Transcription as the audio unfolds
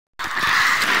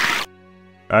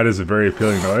That is a very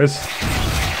appealing noise.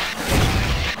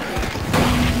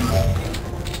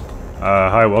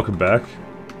 Hi, welcome back.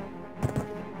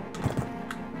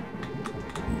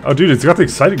 Oh, dude, it's got the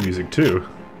exciting music, too.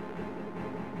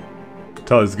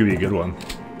 Tell this is gonna be a good one.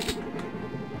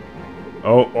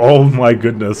 Oh my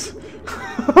goodness.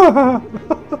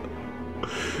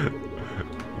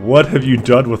 What have you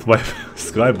done with my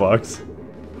skybox?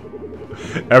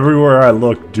 Everywhere I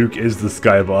look, Duke is the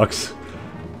skybox.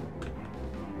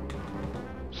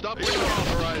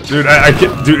 Dude, I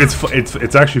can't. Dude,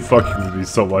 it's actually fucking with me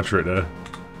so much right now.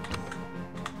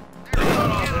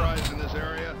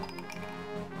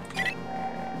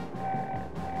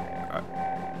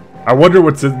 I wonder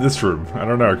what's in this room. I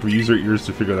don't know. Can we use our ears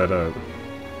to figure that out?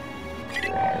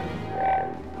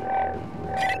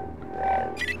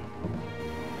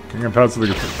 I think I found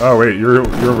something. Oh wait, you're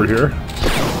over here.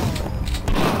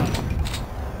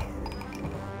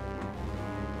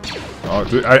 Oh,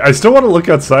 dude, I still want to look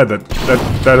outside.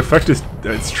 That effect is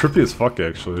it's trippy as fuck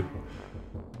actually.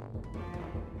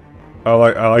 I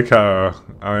like how.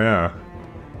 Oh yeah.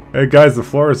 Hey guys, the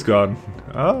floor is gone.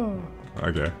 Oh,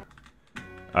 okay.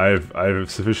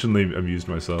 I've sufficiently amused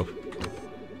myself.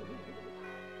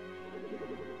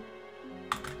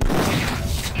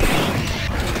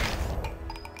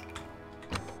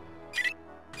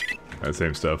 That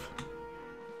same stuff.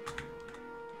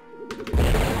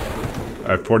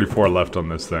 I have 44 left on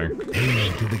this thing.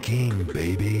 Hail to the king,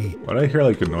 baby. Why did I hear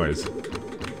like a noise?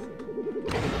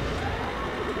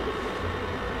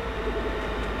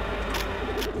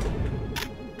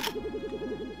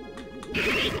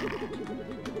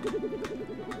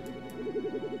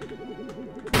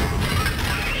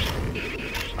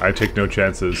 I take no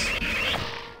chances.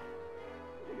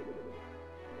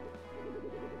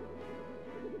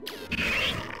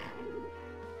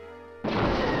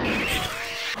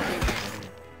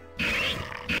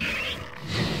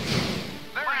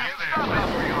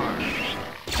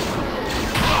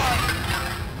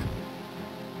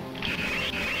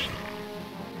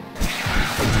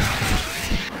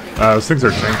 Those things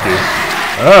are tanky.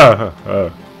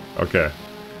 Okay.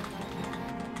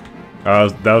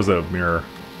 That was a mirror,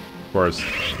 of course.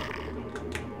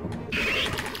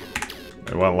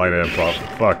 I want light amp off.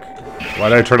 Fuck. Why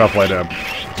did I turn off light amp?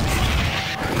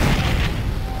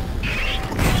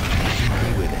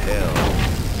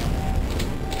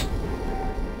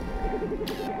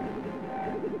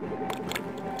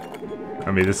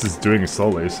 I mean, this is doing it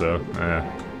slowly, so,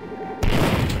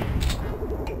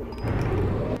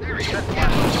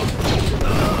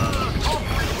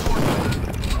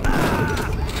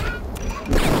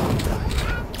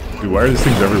 Dude, why are these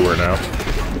things everywhere now?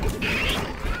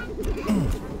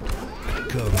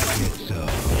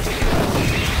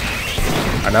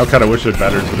 I now kind of wish that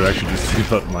batteries would actually just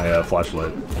keep up my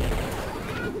flashlight.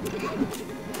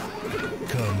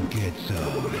 Come get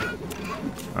some.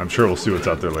 I'm sure we'll see what's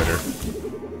out there later.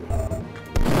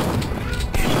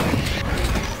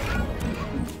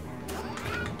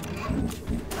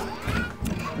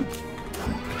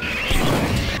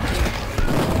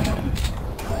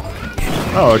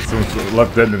 Oh, like someone's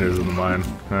left detonators in the mine.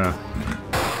 Huh.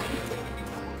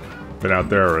 Been out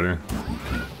there already.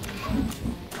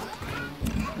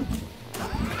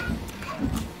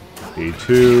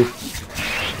 A2.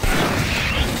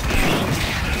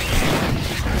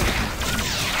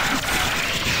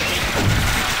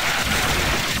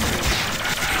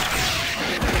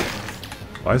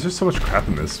 Why is there so much crap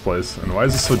in this place? And why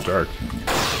is it so dark?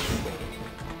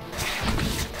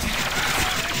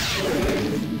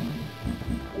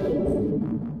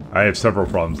 I have several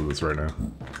problems with this right now.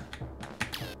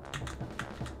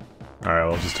 Alright,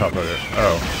 we'll just top out it.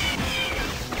 Oh.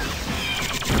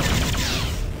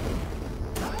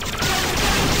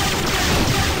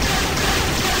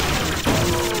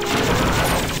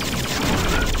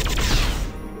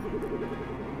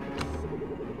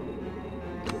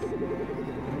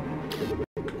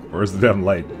 Where's the damn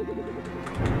light?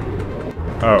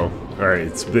 Oh,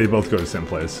 alright, they both go to the same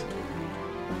place.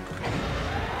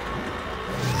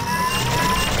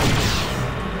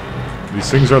 These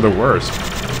things are the worst.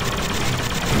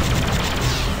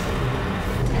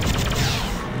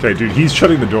 Okay, dude, he's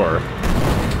shutting the door.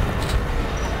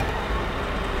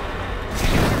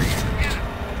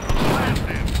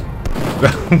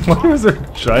 Why was there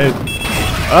a giant...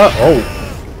 oh!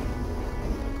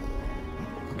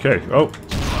 Okay, oh.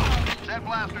 Set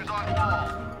blasters on wall.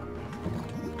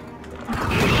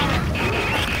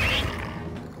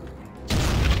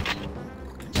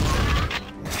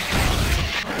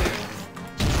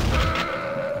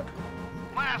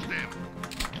 Blast him.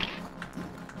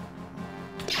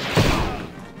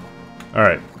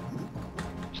 Alright.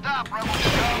 up, rebels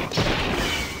come.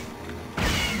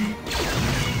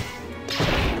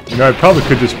 You know, I probably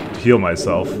could just heal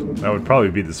myself. That would probably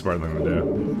be the smart thing to do.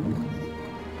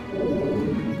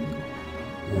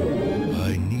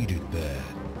 I needed that.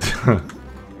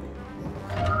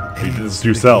 You did this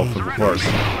yourself, of course.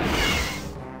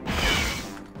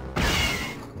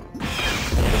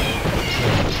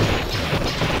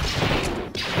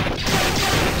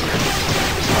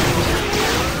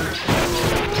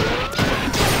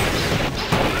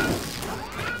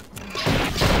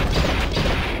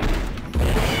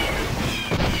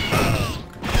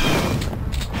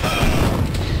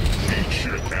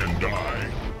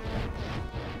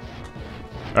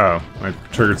 Oh, I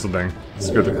triggered something.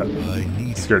 Scared the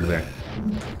scared me.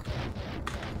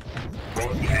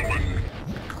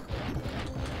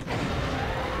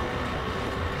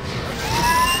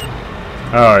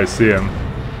 Oh, I see him.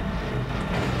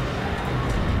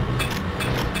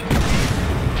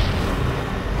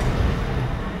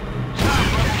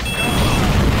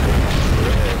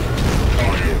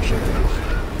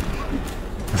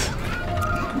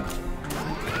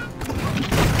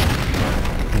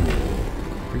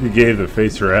 You gave the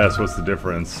face your ass, what's the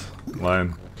difference?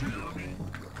 Line.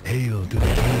 Hail to the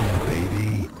king,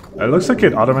 baby. It looks like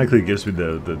it automatically gives me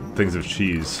the things of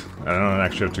cheese. I don't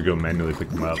actually have to go manually pick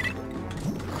them up.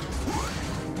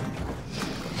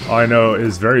 All I know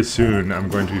is very soon I'm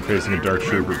going to be facing a Dark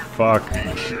Trooper. Fuck.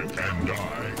 Another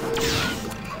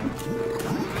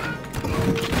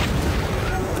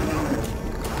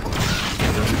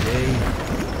day,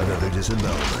 another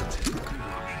disembowelment.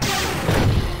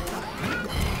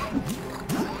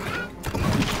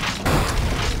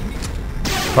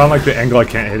 Found like the angle I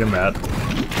can't hit him at.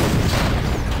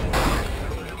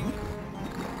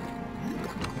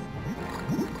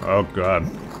 Oh god.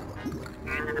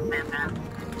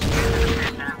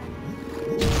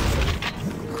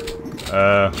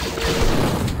 I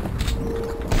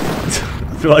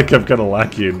feel like I'm kinda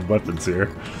lacking in weapons here.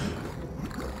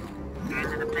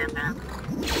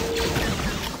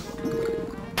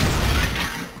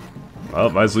 Well,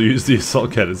 might as well use the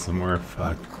assault cannon somewhere.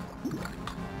 Fuck.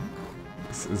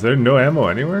 Is there no ammo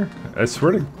anywhere? I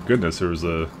swear to goodness there was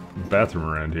a bathroom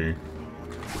around here.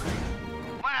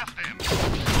 Blast him.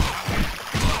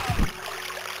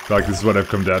 Like this is what I've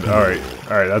come down to.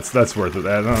 Alright, that's worth it.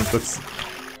 That's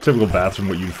typical bathroom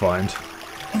what you'd find.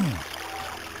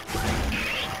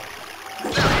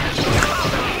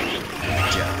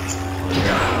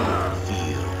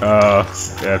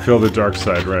 Yeah, feel the dark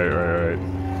side, right.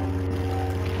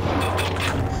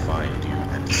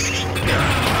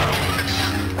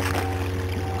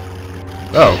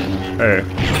 Oh, hey.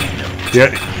 Yeah,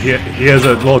 he has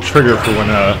a little trigger for when,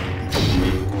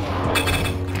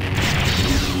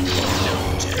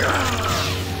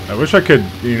 I wish I could,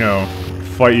 you know,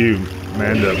 fight you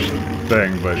man to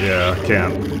thing, but yeah, I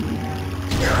can't.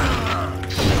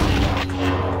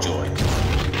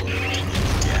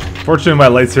 Fortunately, my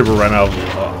lightsaber ran out of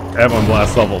ammo on the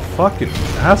last level. Fucking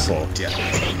asshole.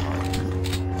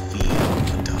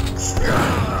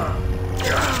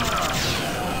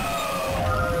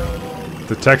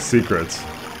 Detect secrets.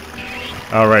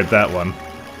 Alright, that one.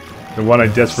 The one I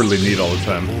desperately need all the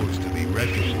time.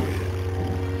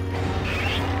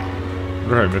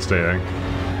 Where did I miss anything?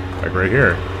 Like right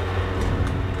here.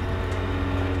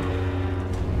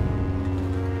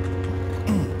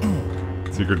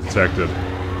 Secret detected.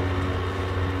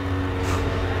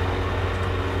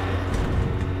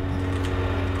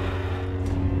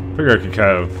 Figure I could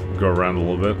kind of go around a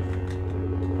little bit.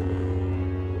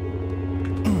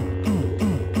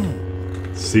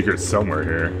 Secret somewhere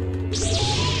here.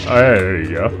 Oh yeah, there you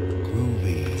go.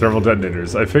 Several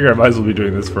detonators. I figure I might as well be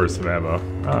doing this for some ammo.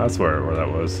 Oh, that's where that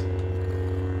was.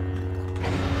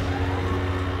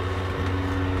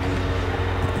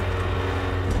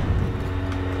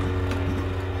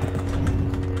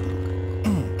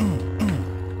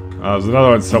 There's another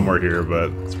one somewhere here,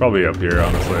 but it's probably up here,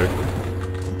 honestly.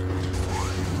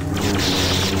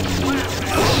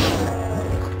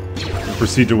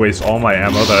 Proceed to waste all my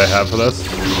ammo that I have for this.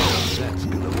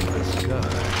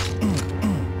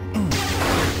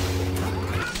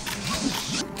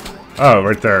 Oh,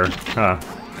 right there. Huh.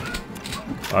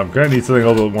 I'm gonna need something a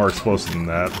little bit more explosive than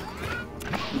that.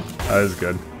 That is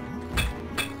good.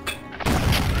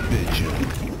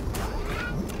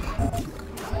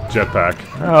 Jetpack.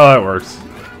 Oh, that works.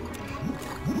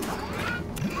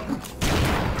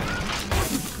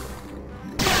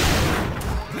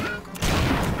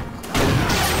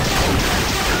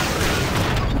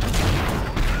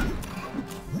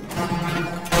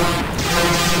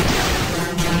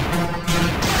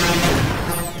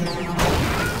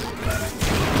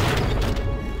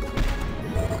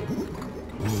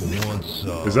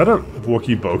 Is that a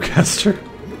Wookiee bowcaster?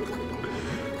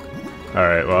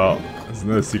 Alright, well, there's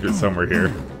another secret somewhere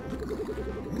here.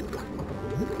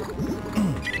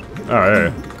 Oh,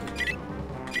 hey.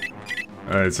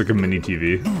 It's like a mini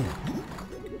TV.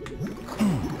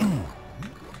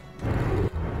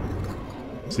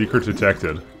 Secret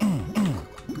detected.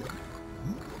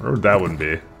 Where would that one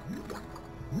be?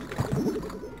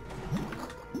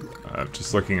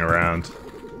 Just looking around.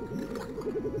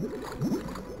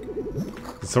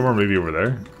 Somewhere maybe over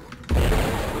there?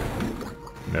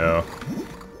 No.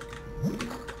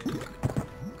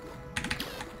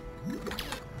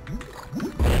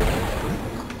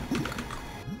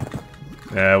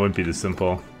 Yeah, it wouldn't be this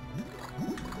simple.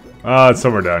 Oh, it's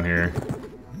somewhere down here.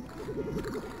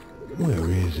 Where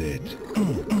is it?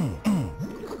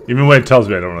 Even when it tells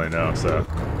me, I don't really know, so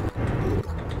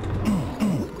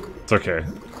it's okay.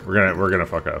 We're gonna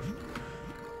fuck off.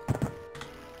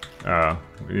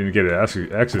 We didn't get an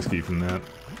access key from that.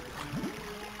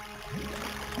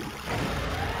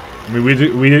 I mean,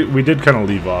 we did kind of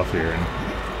leave off here. And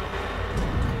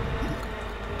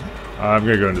I'm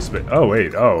gonna go into space. Oh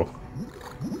wait, oh.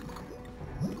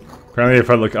 Apparently, if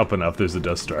I look up enough, there's a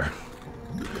Death Star.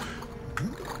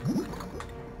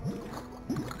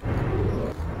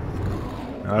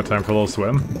 Time for a little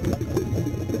swim.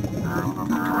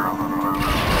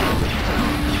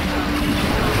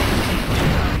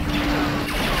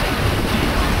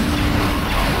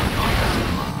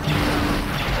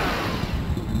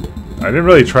 I didn't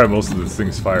really try most of this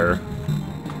thing's fire.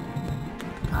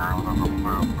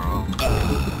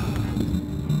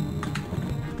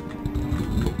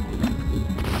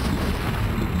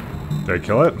 Did I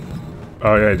kill it?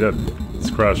 Oh yeah, I did. It's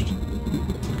crushed.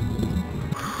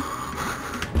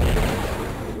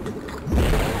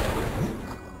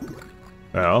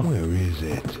 Well. Where is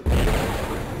it?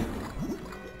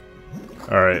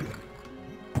 Alright.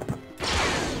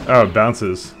 Oh, it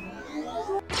bounces.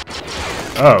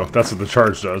 Oh, that's what the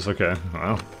charge does. Okay.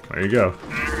 Well, there you go.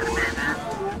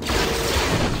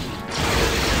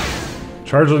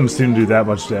 Charge doesn't seem to do that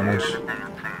much damage.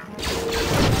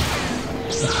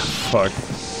 Fuck.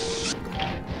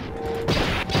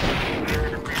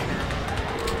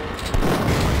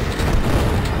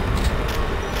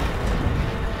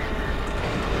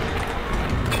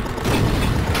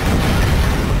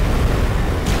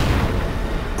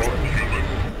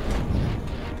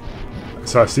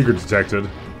 Saw a secret detected.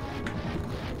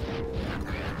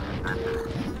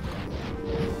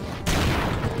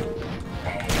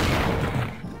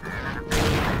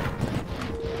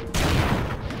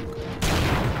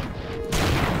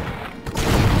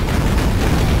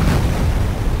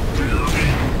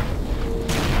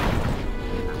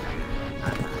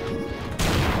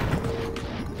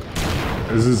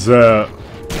 This is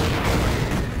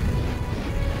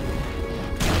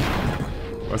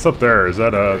what's up there? Is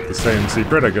that the same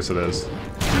secret? I guess it is.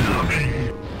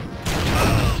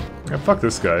 Yeah, fuck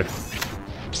this guy.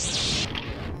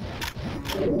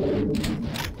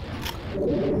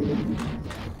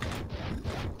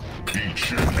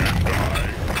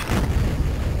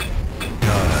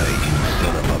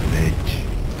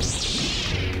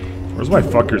 Where's my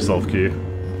fuck yourself key?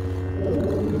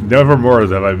 Never more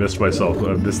have I missed myself.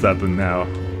 I've missed that than now.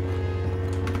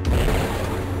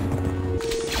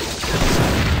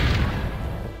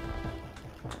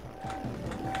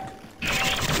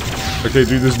 Okay,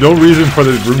 dude, there's no reason for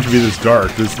the room to be this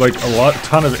dark. There's like a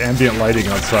ton of ambient lighting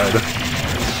outside.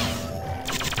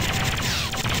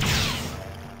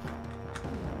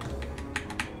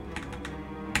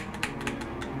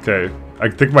 Okay, I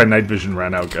think my night vision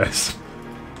ran out, guys.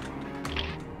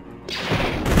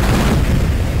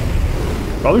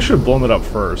 Probably should have blown it up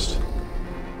first.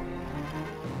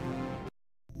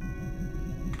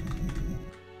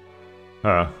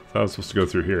 Huh, thought I was supposed to go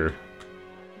through here.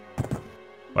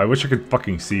 I wish I could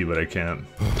fucking see, but I can't.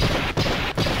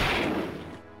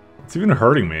 It's even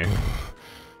hurting me.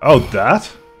 Oh,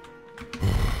 that?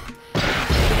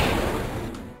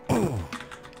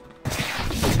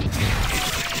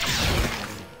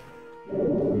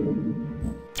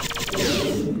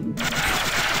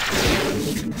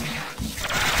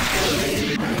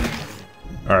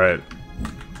 Alright.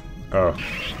 Oh.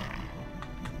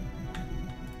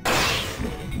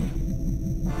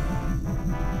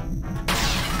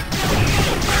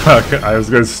 I was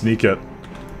gonna sneak it.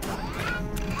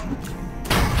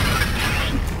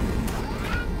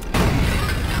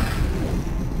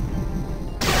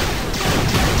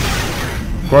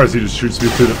 Of course, he just shoots me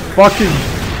through the fucking...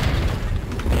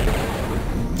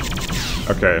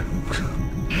 Okay.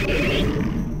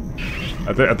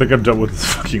 I think I'm done with this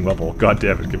fucking level. God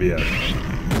damn it, get me out.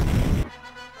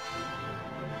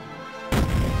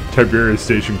 Tiberius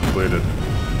station completed.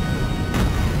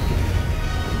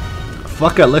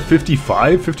 Fuck, I left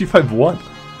 55? 55 what?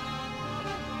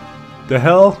 The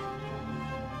hell?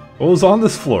 What was on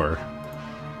this floor?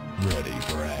 Ready.